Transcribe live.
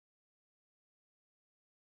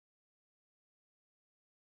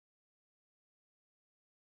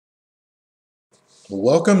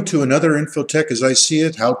Welcome to another Infotech as I see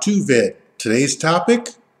it how-to vid. Today's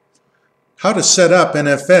topic, how to set up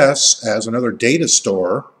NFS as another data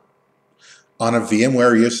store on a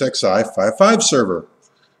VMware ESXi 5.5 server.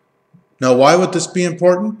 Now, why would this be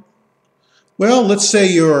important? Well, let's say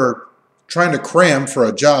you're trying to cram for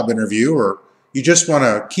a job interview, or you just want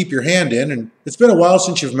to keep your hand in, and it's been a while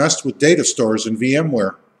since you've messed with data stores in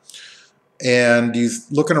VMware. And you're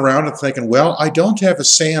looking around and thinking, well, I don't have a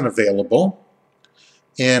SAN available.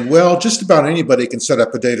 And well, just about anybody can set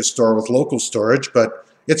up a data store with local storage, but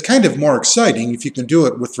it's kind of more exciting if you can do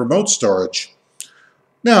it with remote storage.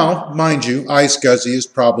 Now, mind you, iSCSI is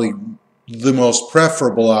probably the most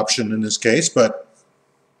preferable option in this case, but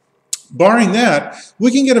barring that,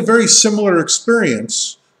 we can get a very similar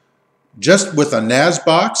experience just with a NAS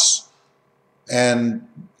box and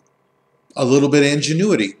a little bit of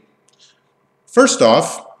ingenuity. First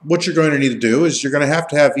off, what you're going to need to do is you're going to have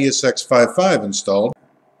ESX 5.5 installed.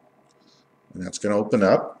 And that's going to open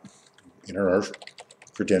up, enter our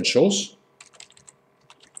credentials,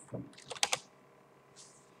 and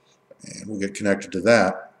we'll get connected to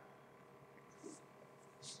that.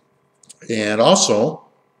 And also,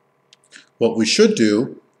 what we should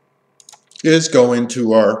do is go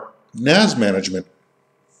into our NAS management.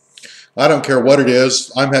 I don't care what it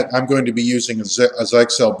is. I'm going to be using a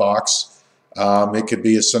Zyxel box. It could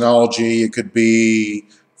be a Synology, it could be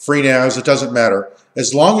FreeNAS, it doesn't matter.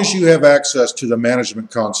 As long as you have access to the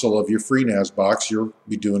management console of your FreeNAS box, you'll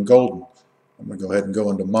be doing golden. I'm going to go ahead and go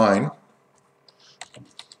into mine.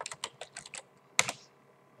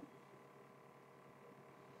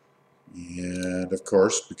 And of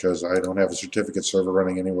course, because I don't have a certificate server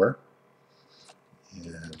running anywhere,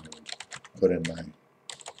 and put in my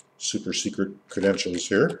super secret credentials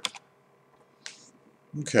here.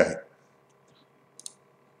 Okay.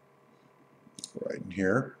 Right in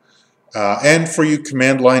here. And for you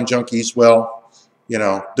command line junkies, well, you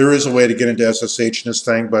know, there is a way to get into SSH in this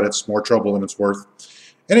thing, but it's more trouble than it's worth.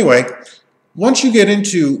 Anyway, once you get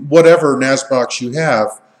into whatever NAS box you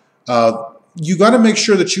have, you got to make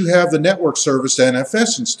sure that you have the network service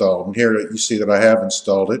NFS installed. And here you see that I have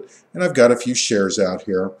installed it, and I've got a few shares out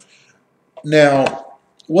here. Now,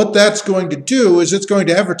 what that's going to do is it's going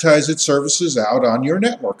to advertise its services out on your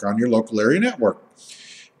network, on your local area network.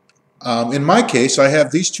 In my case, I have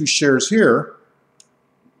these two shares here,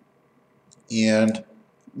 and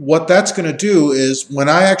what that's going to do is when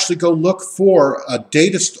I actually go look for a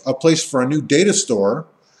place for a new data store,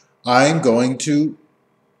 I'm going to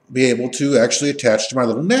be able to actually attach to my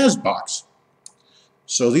little NAS box.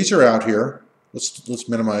 So these are out here. Let's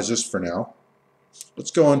minimize this for now. Let's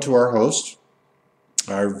go into our host,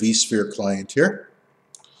 our vSphere client here.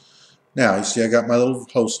 Now you see I got my little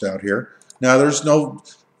host out here. Now there's no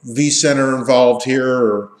vCenter involved here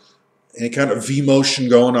or any kind of vMotion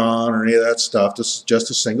going on or any of that stuff. This is just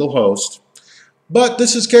a single host. But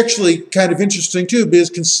this is actually kind of interesting too,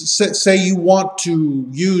 because say you want to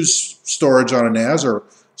use storage on a NAS or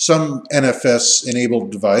some NFS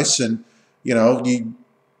enabled device, and you know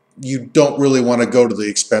you don't really want to go to the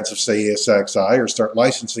expense of say ESXi or start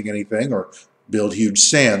licensing anything or build huge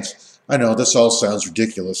SANs. I know this all sounds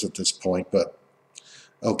ridiculous at this point, but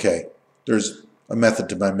okay, there's a method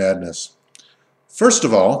to my madness. First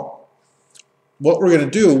of all, what we're going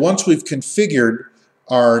to do once we've configured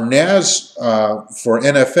our NAS for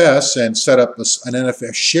NFS and set up an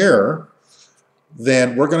NFS share,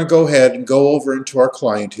 then we're going to go ahead and go over into our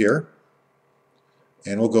client here,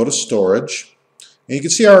 and we'll go to storage. And you can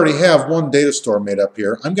see I already have one data store made up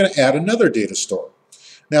here. I'm going to add another data store.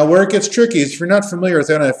 Now, where it gets tricky is if you're not familiar with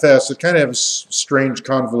NFS, it kind of has strange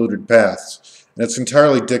convoluted paths. And it's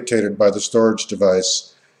entirely dictated by the storage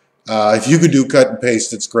device. If you can do cut and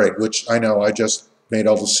paste, it's great, which I know I just made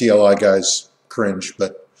all the CLI guys cringe,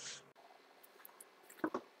 but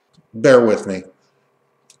bear with me.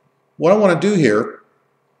 What I want to do here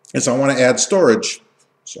is I want to add storage.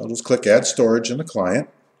 So I'll just click Add Storage in the client.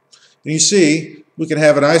 And you see, we can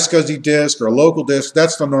have an iSCSI disk or a local disk.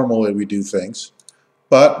 That's the normal way we do things.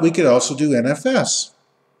 But we could also do NFS.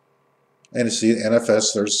 And you see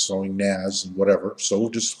NFS, there's showing NAS and whatever. So we'll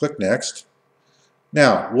just click Next.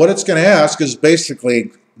 Now, what it's going to ask is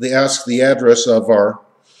basically ask the address of our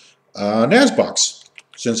NAS box,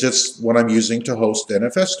 since it's what I'm using to host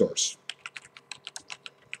NFS stores.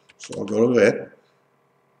 So I'll go to it.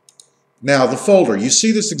 Now, the folder. You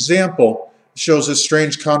see this example shows this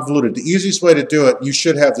strange convoluted. The easiest way to do it, you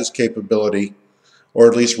should have this capability, or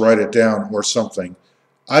at least write it down or something.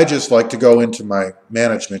 I just like to go into my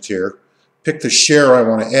management here, pick the share I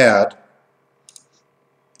want to add.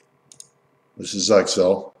 This is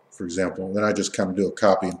Zyxel, for example. Then I just kind of do a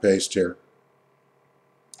copy and paste here.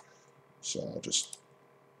 So I'll just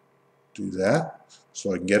do that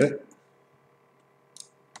so I can get it.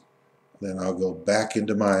 Then I'll go back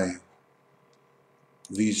into my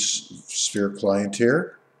vSphere client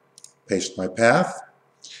here, paste my path.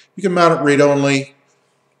 You can mount it read-only.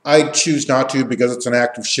 I choose not to because it's an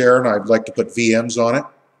active share and I'd like to put VMs on it.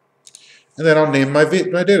 And then I'll name my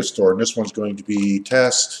data store, and this one's going to be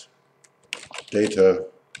test data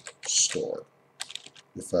store,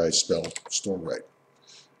 if I spell store right.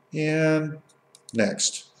 And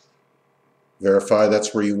next. Verify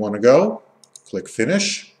that's where you want to go. Click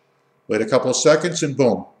finish. Wait a couple of seconds and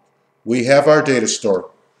boom. We have our data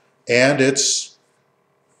store. And it's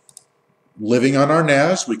living on our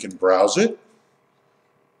NAS. We can browse it.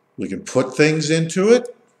 We can put things into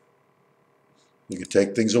it. We can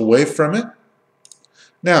take things away from it.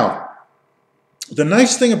 Now, the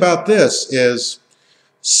nice thing about this is,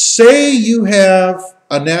 say you have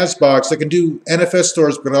a NAS box that can do NFS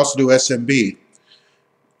stores but can also do SMB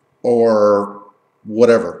or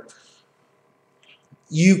whatever.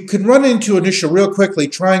 You can run into an issue real quickly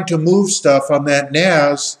trying to move stuff on that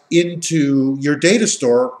NAS into your data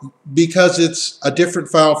store because it's a different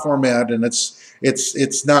file format and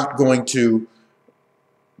it's not going to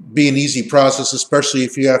be an easy process, especially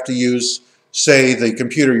if you have to use, say, the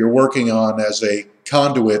computer you're working on as a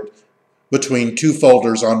conduit between two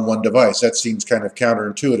folders on one device. That seems kind of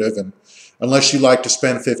counterintuitive, and unless you like to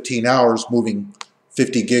spend 15 hours moving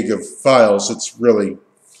 50 gig of files, it's really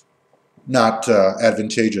not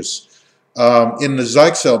advantageous. In the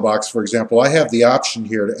Zyxel box, for example, I have the option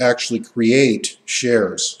here to actually create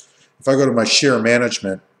shares. If I go to my share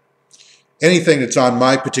management, anything that's on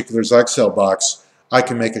my particular Zyxel box, I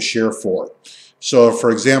can make a share for. So,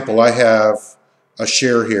 for example, I have a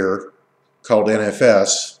share here called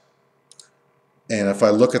NFS, and if I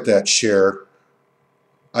look at that share,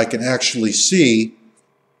 I can actually see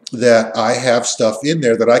that I have stuff in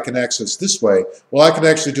there that I can access this way. Well, I can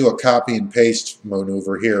actually do a copy and paste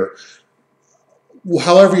maneuver here.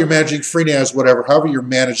 However you're managing FreeNAS, whatever, however you're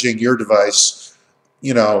managing your device,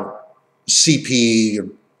 you know,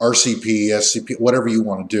 CP, RCP, SCP, whatever you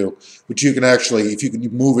want to do. But you can actually, if you can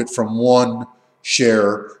move it from one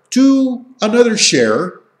share to another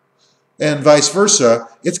share and vice versa,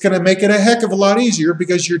 it's going to make it a heck of a lot easier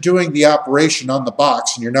because you're doing the operation on the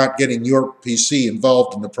box and you're not getting your PC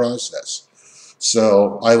involved in the process.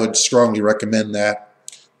 So I would strongly recommend that.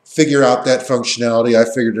 Figure out that functionality. I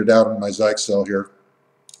figured it out in my Zyxel here.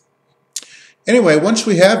 Anyway, once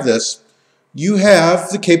we have this, you have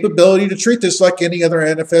the capability to treat this like any other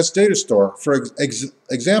NFS data store. For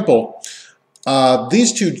example,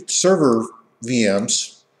 these two server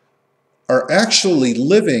VMs are actually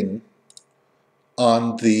living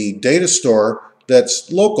on the data store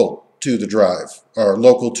that's local to the drive or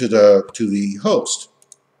local to the host.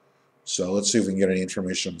 So let's see if we can get any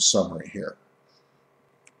information on the summary here.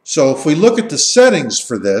 So if we look at the settings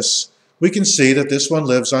for this, we can see that this one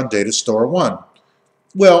lives on data store 1.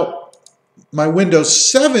 Well, my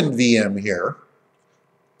Windows 7 VM here,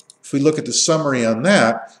 if we look at the summary on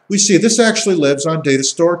that, we see this actually lives on data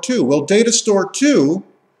store 2. Well, data store 2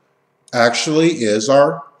 actually is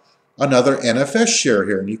another NFS share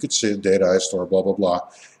here, and you could see the data I store, blah, blah, blah.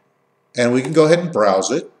 And we can go ahead and browse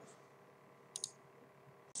it.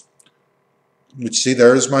 You see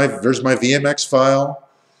there's my VMX file,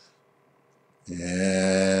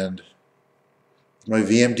 and my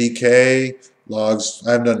VMDK logs.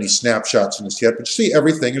 I haven't done any snapshots in this yet, but you see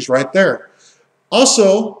everything is right there.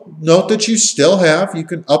 Also, note that you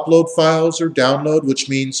can upload files or download, which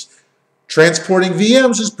means transporting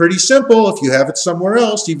VMs is pretty simple. If you have it somewhere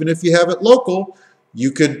else, even if you have it local,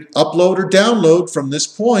 you could upload or download from this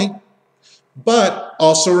point. But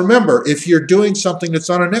also remember, if you're doing something that's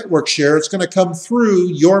on a network share, it's going to come through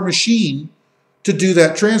your machine to do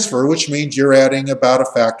that transfer, which means you're adding about a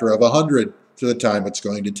factor of 100 to the time it's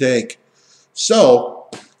going to take. So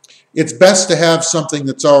it's best to have something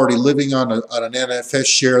that's already living on an NFS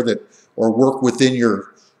share or work within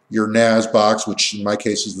your NAS box, which in my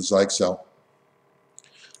case is the Zyxel.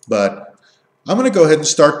 But I'm going to go ahead and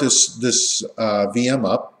start this VM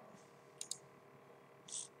up.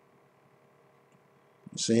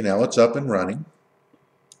 See, now it's up and running.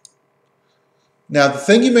 Now the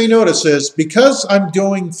thing you may notice is because I'm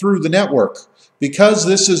going through the network, because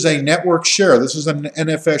this is a network share, this is an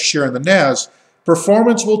NFS share in the NAS,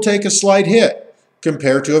 performance will take a slight hit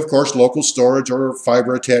compared to, of course, local storage or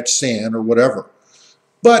fiber-attached SAN or whatever.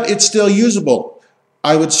 But it's still usable.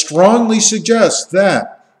 I would strongly suggest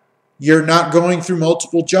that you're not going through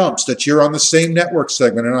multiple jumps, that you're on the same network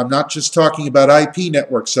segment. And I'm not just talking about IP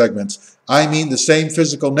network segments. I mean the same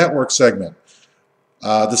physical network segment.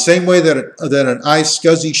 The same way that an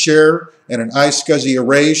iSCSI share and an iSCSI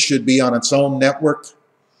array should be on its own network,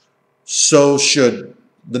 so should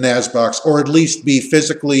the NAS box, or at least be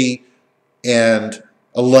physically and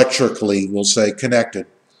electrically, we'll say, connected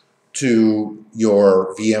to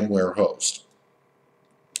your VMware host.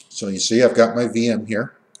 So you see I've got my VM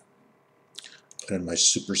here. Put in my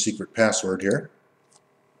super secret password here.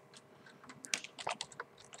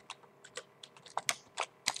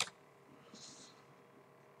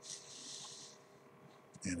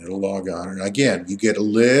 And it'll log on. And again, you get a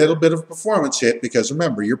little bit of a performance hit because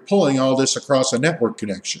remember, you're pulling all this across a network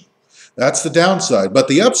connection. That's the downside. But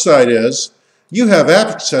the upside is you have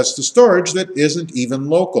access to storage that isn't even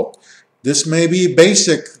local. This may be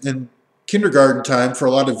basic in kindergarten time for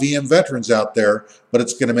a lot of VM veterans out there, but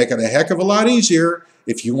it's going to make it a heck of a lot easier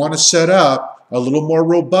if you want to set up a little more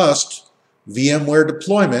robust VMware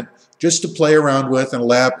deployment just to play around with in a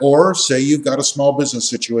lab, or say you've got a small business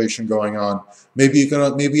situation going on. Maybe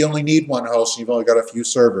you only need one host and you've only got a few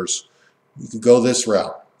servers. You could go this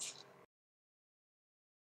route.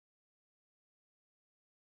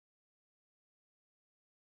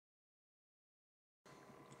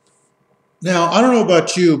 Now, I don't know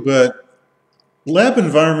about you, but lab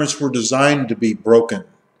environments were designed to be broken.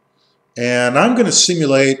 And I'm going to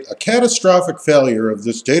simulate a catastrophic failure of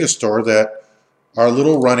this data store that our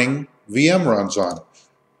little running VM runs on.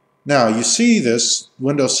 Now, you see this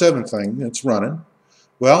Windows 7 thing that's running.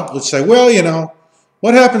 Well, let's say, well, you know,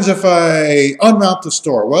 what happens if I unmount the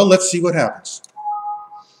store? Well, let's see what happens.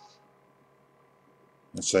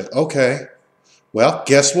 Let's say, okay. Well,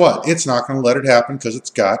 guess what? It's not going to let it happen because it's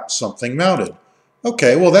got something mounted.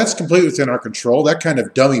 Okay, well, that's completely within our control. That kind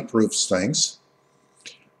of dummy-proofs things.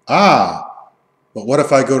 Ah, but what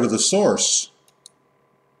if I go to the source?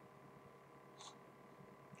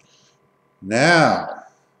 Now,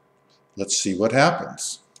 let's see what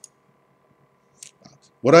happens.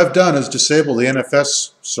 What I've done is disable the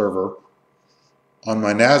Nfs server on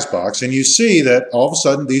my NAS box, and you see that all of a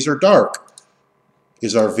sudden these are dark.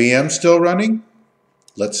 Is our VM still running?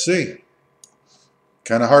 Let's see.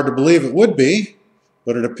 Kind of hard to believe it would be,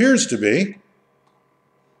 but it appears to be.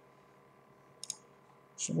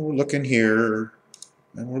 So we're looking here,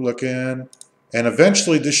 and we're looking, and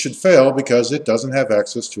eventually this should fail because it doesn't have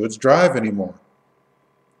access to its drive anymore.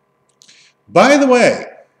 By the way,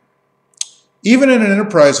 even in an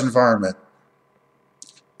enterprise environment,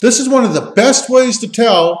 this is one of the best ways to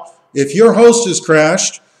tell if your host is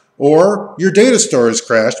crashed or your data store is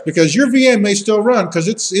crashed, because your VM may still run because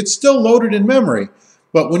it's still loaded in memory.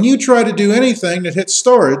 But when you try to do anything that hits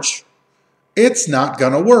storage, it's not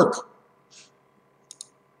going to work.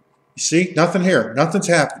 You see, nothing here. Nothing's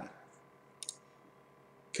happening.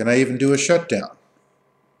 Can I even do a shutdown?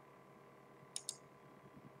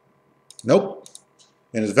 Nope.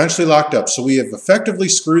 And it's eventually locked up. So we have effectively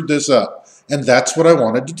screwed this up. And that's what I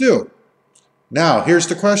wanted to do. Now, here's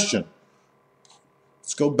the question.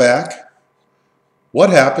 Let's go back. What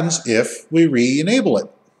happens if we re-enable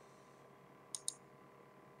it?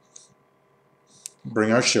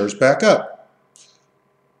 Bring our shares back up.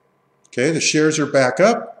 Okay, the shares are back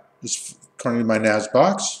up. Just according to my NAS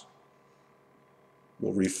box.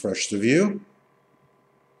 We'll refresh the view.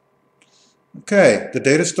 Okay, the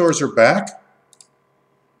data stores are back.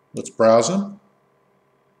 Let's browse them.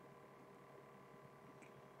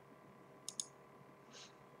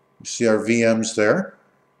 You see our VMs there.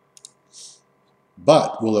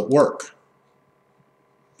 But will it work?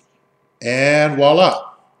 And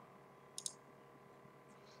voila.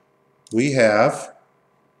 We have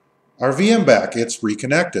our VM back. It's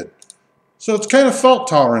reconnected. So it's kind of fault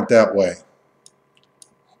tolerant that way.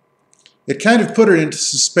 It kind of put it into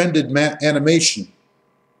suspended animation.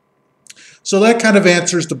 So that kind of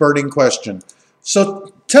answers the burning question.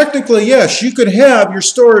 So technically, yes, you could have your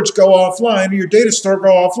storage go offline or your data store go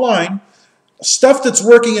offline. Stuff that's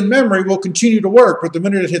working in memory will continue to work, but the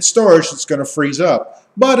minute it hits storage, it's going to freeze up.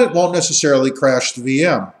 But it won't necessarily crash the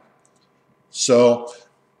VM. So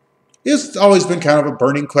it's always been kind of a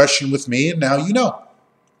burning question with me, and now you know.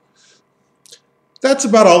 That's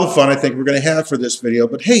about all the fun I think we're going to have for this video.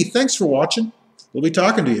 But hey, thanks for watching. We'll be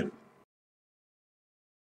talking to you.